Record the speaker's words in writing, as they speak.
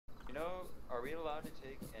are we allowed to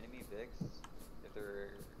take enemy Vics if they're...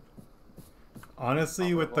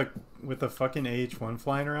 Honestly, with the fucking AH-1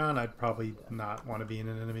 flying around, I'd probably not want to be in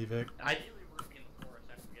an enemy Vic. Ideally, we're gonna be in the forest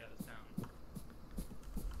after we get out of this town.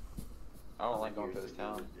 I don't like going through this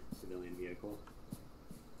town. Civilian vehicle.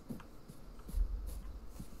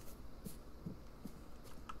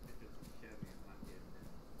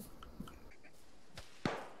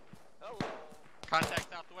 Hello. Contact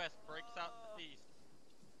southwest, break southeast.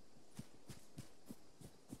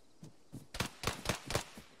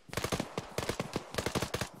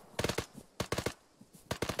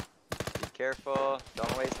 Be careful,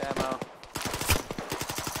 don't waste ammo.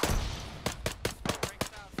 Break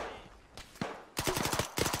southeast.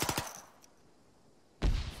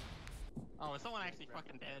 Oh, is someone actually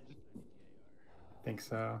fucking dead? Think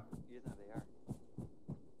so. You know they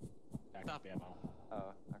are. Stop ammo.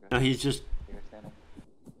 Oh, okay. No, he's just. You're standing.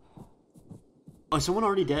 Oh, is someone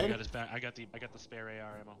already dead? I got the spare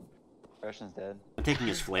AR ammo. Russian's dead. I'm taking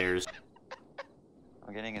his flares.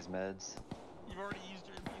 I'm getting his meds. You've already used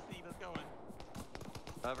your NPC, let's go in.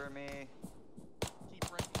 Cover me. Keep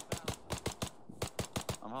breaking south.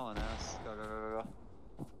 I'm hauling ass. Go, go, go, go,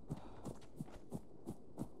 go.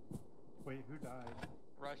 Wait, who died?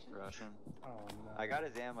 Russian. Oh no. I got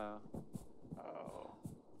his ammo. Oh.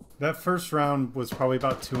 That first round was probably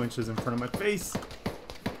about 2 inches in front of my face.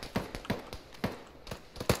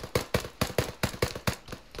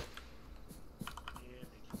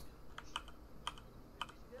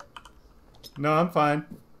 No, I'm fine.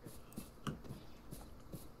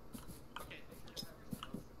 Okay.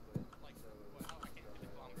 Like, what, I can't get the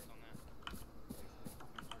kilometers on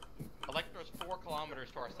that. Electro's 4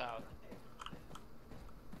 kilometers to our south.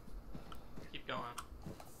 Keep going.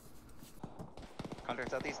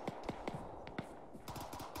 Contact southeast.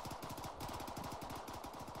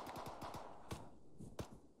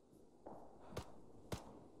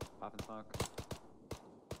 Pop and smoke.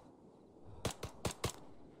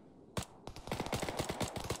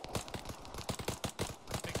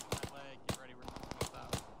 I'm fixing my leg, get ready, we're going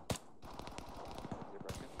south. Is it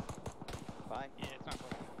broken? Fine. Yeah, it's not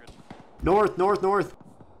broken, we're good. North, north, north.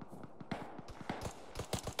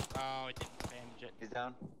 Oh, it didn't bandage it. He's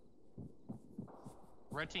down.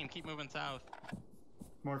 Red team, keep moving south.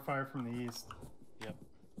 More fire from the east. Yep.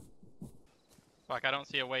 Fuck, I don't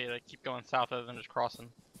see a way to keep going south other than just crossing.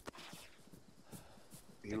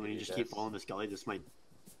 You know, when you just keep following this gully, this might.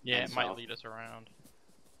 Yeah, And it might south. lead us around.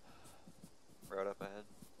 Road up ahead.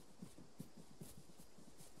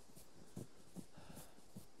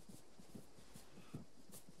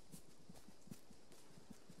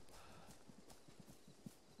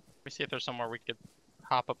 Let me see if there's somewhere we could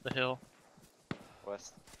hop up the hill.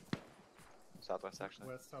 West. Southwest, actually.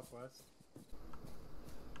 West, southwest.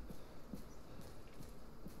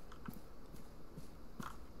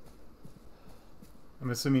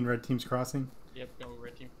 I'm assuming red team's crossing. Yep, go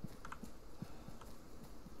red team.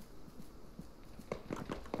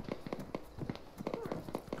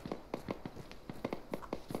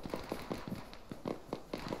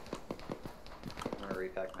 I'm gonna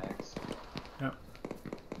repack mags. Yep.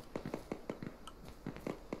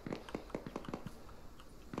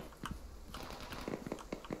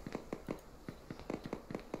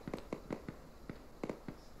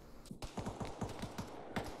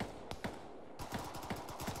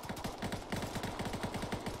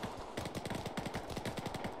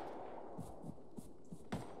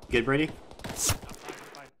 Good, Brady? I'm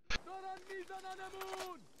fine.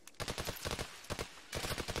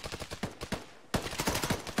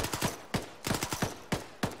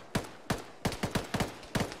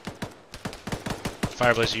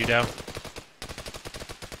 Fireblaze, are you down?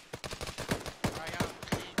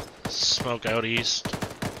 Smoke out east.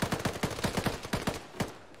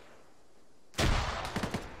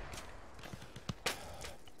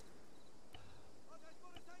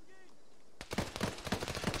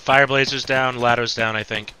 Fireblazer's down, ladder's down, I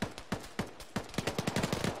think.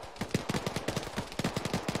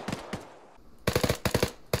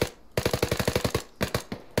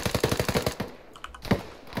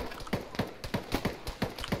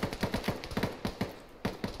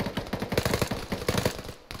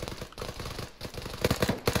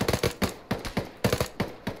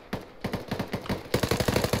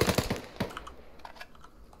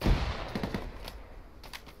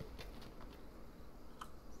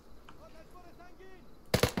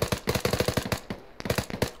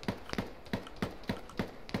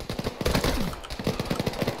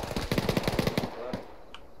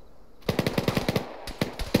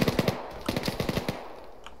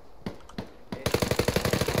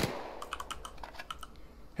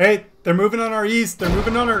 Hey, they're moving on our east. They're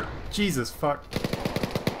moving on our... Jesus fuck.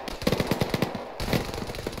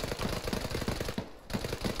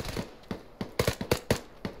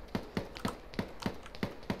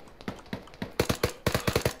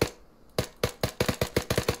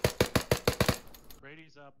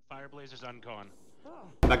 Brady's up. Fireblazer's uncon.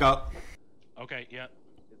 Back up. Okay, yeah.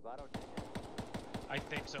 Is Vado dead yet? I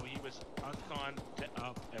think so. He was uncon,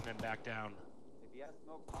 up, and then back down. If he has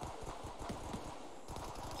smoke, pop it.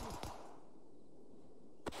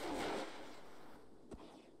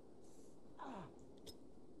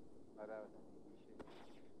 My bad with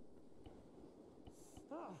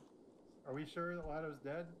that. Are we sure that Lado's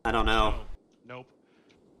dead? I don't know. No. Nope.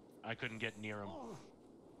 I couldn't get near him. Moving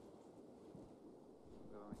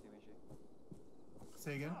with you, Michi.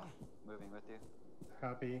 Say again? Moving with you.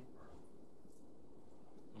 Copy.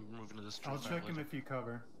 I'm moving to this tree. I'll check him if you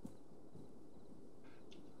cover.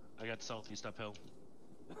 I got southeast uphill.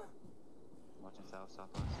 Watching south,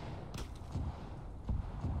 southwest.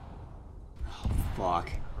 Fuck.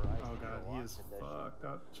 Oh god, he is fucked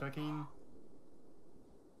up. Checking.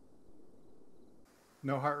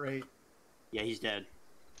 No heart rate. Yeah, he's dead.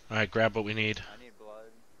 Alright, grab what we need. I need blood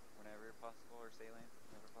whenever possible, or saline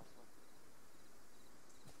whenever possible.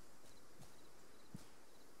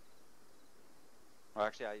 Well,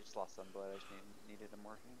 actually, I just lost some blood. I just needed a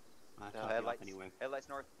morphine. Copy No, off headlights. anyway. Headlights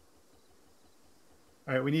north.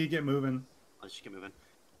 Alright, we need to get moving. Let's just get moving.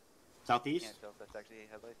 Southeast? Can't tell if that's actually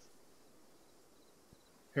headlights.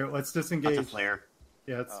 Here, let's That's disengage. a flare.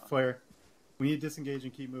 Yeah, it's Oh. flare. We need to disengage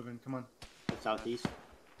and keep moving. Come on. Southeast.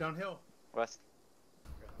 Downhill. West.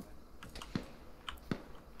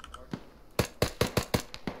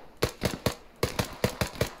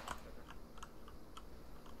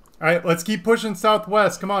 Alright, let's keep pushing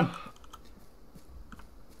southwest. Come on.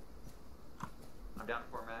 I'm down to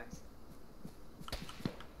 4 mags.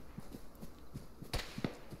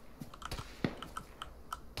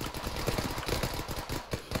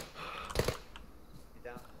 He's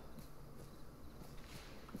down.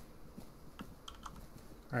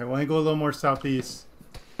 Alright, we'll go a little more southeast.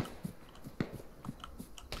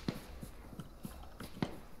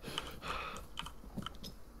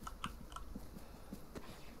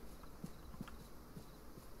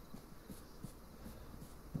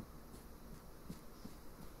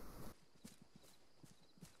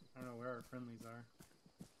 I don't know where our friendlies are.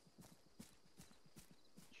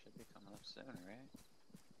 Should be coming up soon, right?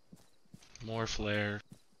 More flare.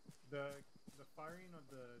 The firing of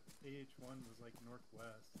the AH-1 was like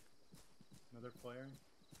northwest. Another flare.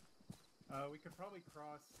 We could probably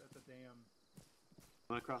cross at the dam.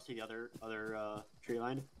 Want to cross to the other tree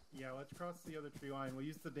line? Yeah, let's cross the other tree line. We'll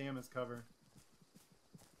use the dam as cover.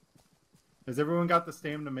 Has everyone got the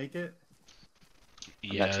stam to make it?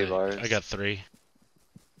 Yeah, got 2 bars. I got 3.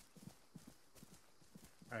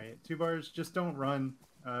 Alright, 2 bars. Just don't run.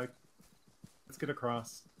 Let's get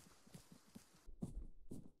across.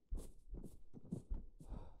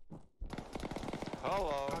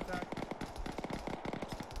 Hello. Contact.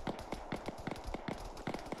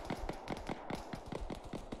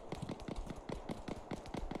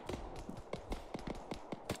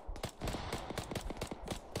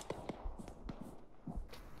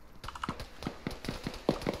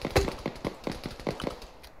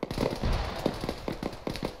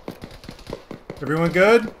 Everyone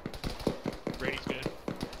good? Brady's good.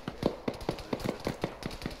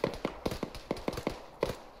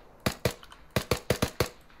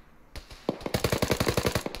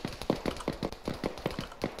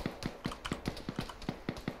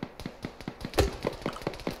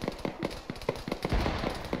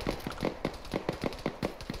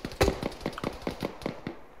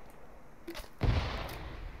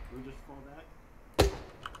 We just fall back.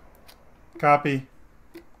 Copy.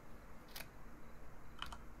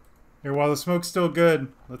 Here, while the smoke's still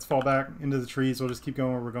good, let's fall back into the trees. We'll just keep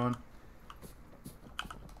going where we're going.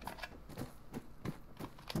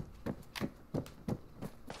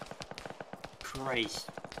 Christ.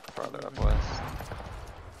 Farther up west.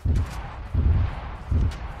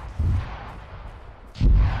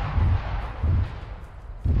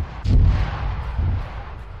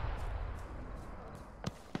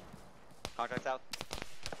 Contact south.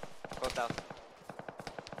 Go south.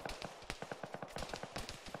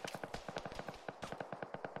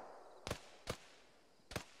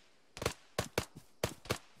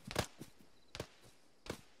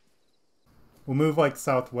 We'll move like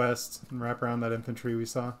southwest and wrap around that infantry we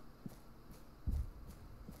saw.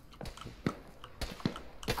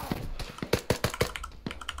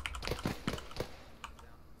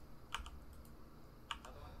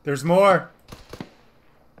 There's more!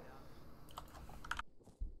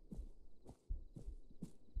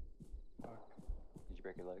 you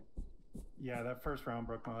break your leg? Yeah, that first round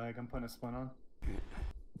broke my leg. I'm putting a splint on. I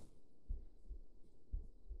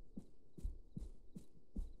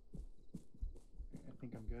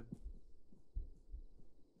think I'm good.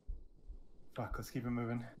 Fuck, let's keep it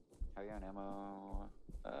moving. How are you on ammo?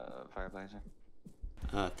 Fire blazer.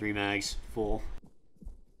 3 mags, full.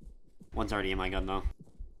 One's already in my gun though.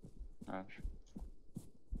 Roger.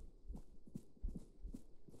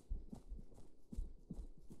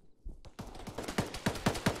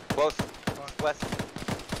 Close. West.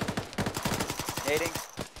 Nading.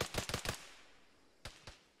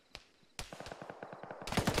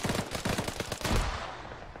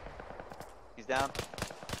 He's down.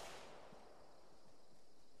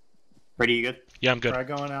 Brady, you good? Yeah, I'm good. Try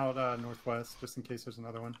going out northwest, just in case there's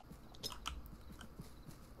another one.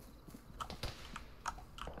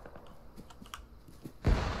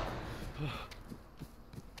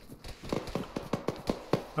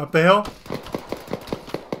 Up the hill.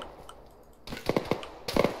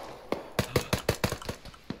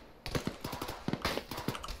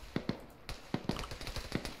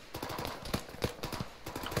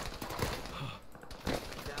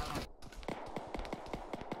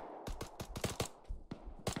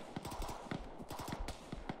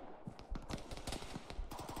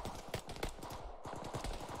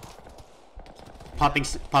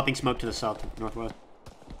 Popping smoke to the south, northwest.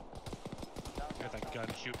 Got that gun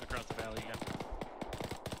shooting across the valley again.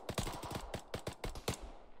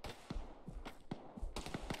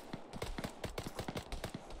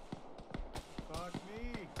 Fuck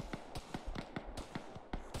me.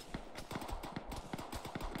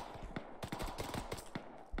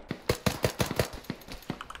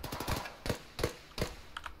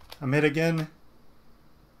 I'm hit again.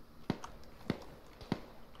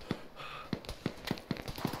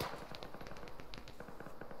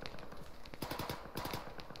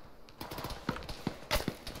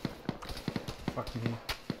 Fuck me.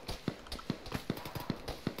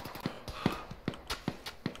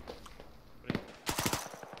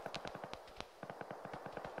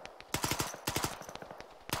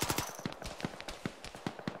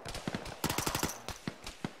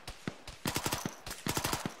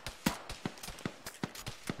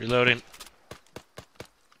 Reloading.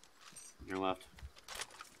 Your left.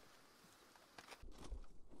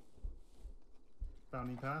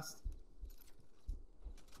 Bounty passed.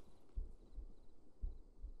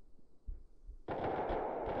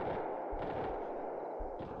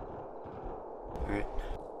 Alright.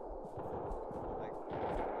 Like,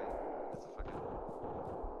 wait,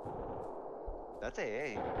 that's AA.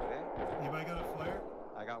 Okay. Anybody got a flare?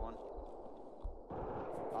 I got one.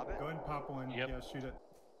 Pop it. Go ahead and pop one. Yep. Yeah, shoot it.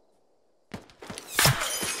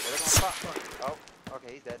 They're gonna pop. Oh,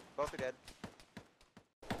 okay, he's dead. Both are dead.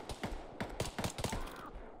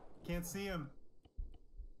 Can't see him.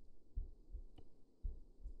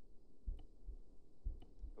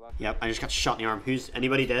 Yep, I just got shot in the arm.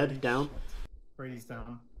 Anybody dead? Down? Brady's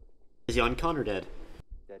down. Is he uncon or dead?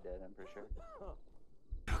 Dead, I'm pretty sure.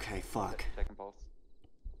 Okay, fuck. Second pulse.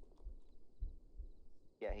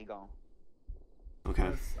 Yeah, he gone. Okay.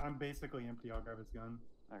 Yes, I'm basically empty. I'll grab his gun.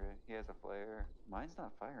 Okay, he has a flare. Mine's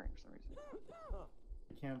not firing for some reason.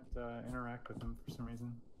 I can't interact with him for some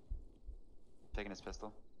reason. Taking his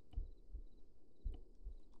pistol.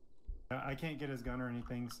 I can't get his gun or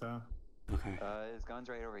anything, so... Okay. His gun's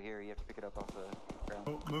right over here. You have to pick it up off the ground.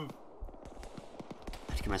 Oh, move.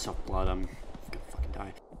 I have to give myself blood. I'm gonna fucking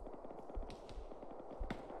die.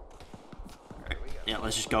 Alright, we got Yeah,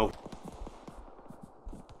 let's just go.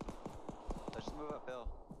 Let's just move uphill.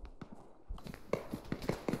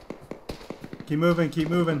 Keep moving, keep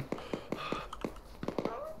moving.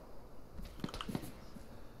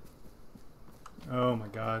 Oh my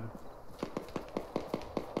god.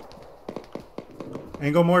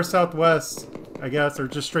 And go more southwest, I guess, or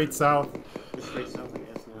just straight south. Just straight south, I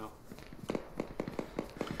guess, now.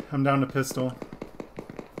 I'm down to pistol.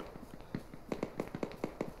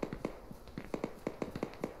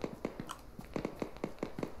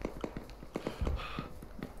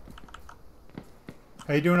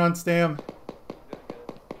 How you doing on Stam? Doing good.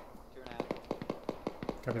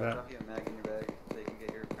 2.5. Copy I'll that. drop you a mag in your bag so you can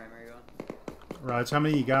get your primary going. Raj, how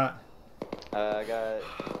many you got? I got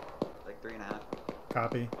like 3.5.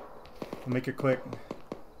 Copy. I'll make it quick.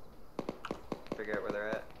 Figure out where they're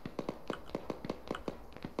at.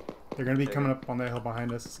 They're gonna be coming up on that hill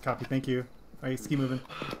behind us. Copy, thank you. Alright, let's keep moving.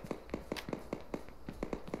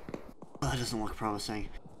 Oh, that doesn't look promising.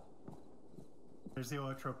 There's the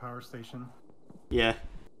Electro Power Station. Yeah.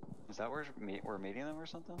 Is that where we're meeting them or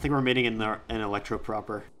something? I think we're meeting in Electro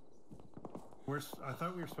proper. I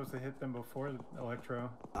thought we were supposed to hit them before the Electro.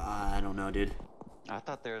 I don't know, dude. I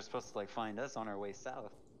thought they were supposed to like find us on our way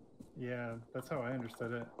south. Yeah, that's how I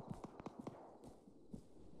understood it.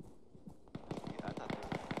 Yeah, I thought they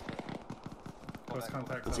were. Pull Close back,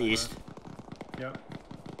 contact. It's southwest. east. Yep.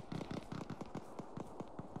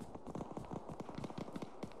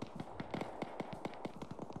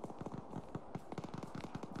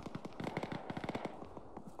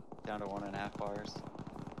 down to 1.5 bars.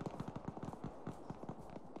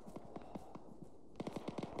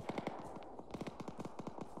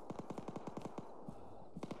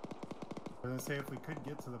 I was gonna say if we could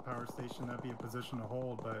get to the power station, that'd be a position to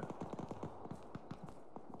hold, but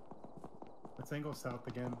let's angle south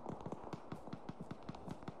again.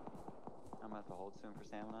 I'm gonna have to hold soon for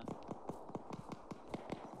stamina.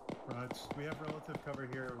 Raj, we have relative cover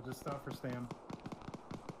here. We'll just stop for Stam.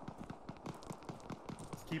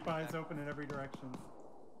 Just keep eyes open in every direction.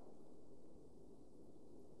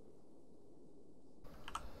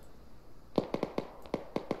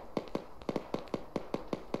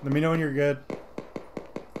 Let me know when you're good.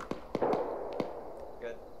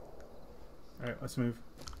 Good. Alright, let's move.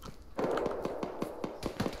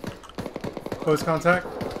 Close contact.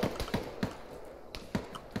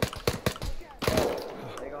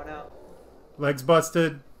 They going out. Legs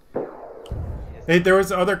busted. Hey, there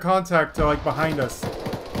was other contact like behind us.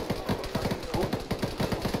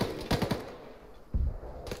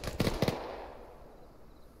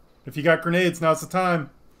 If you got grenades, now's the time.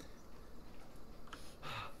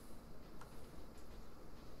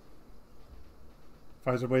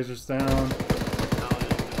 Pfizer blazers down.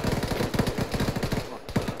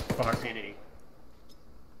 Fuck. Sanity.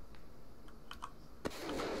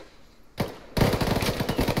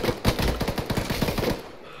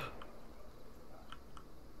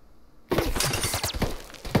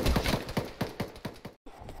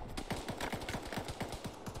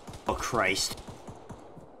 Oh Christ.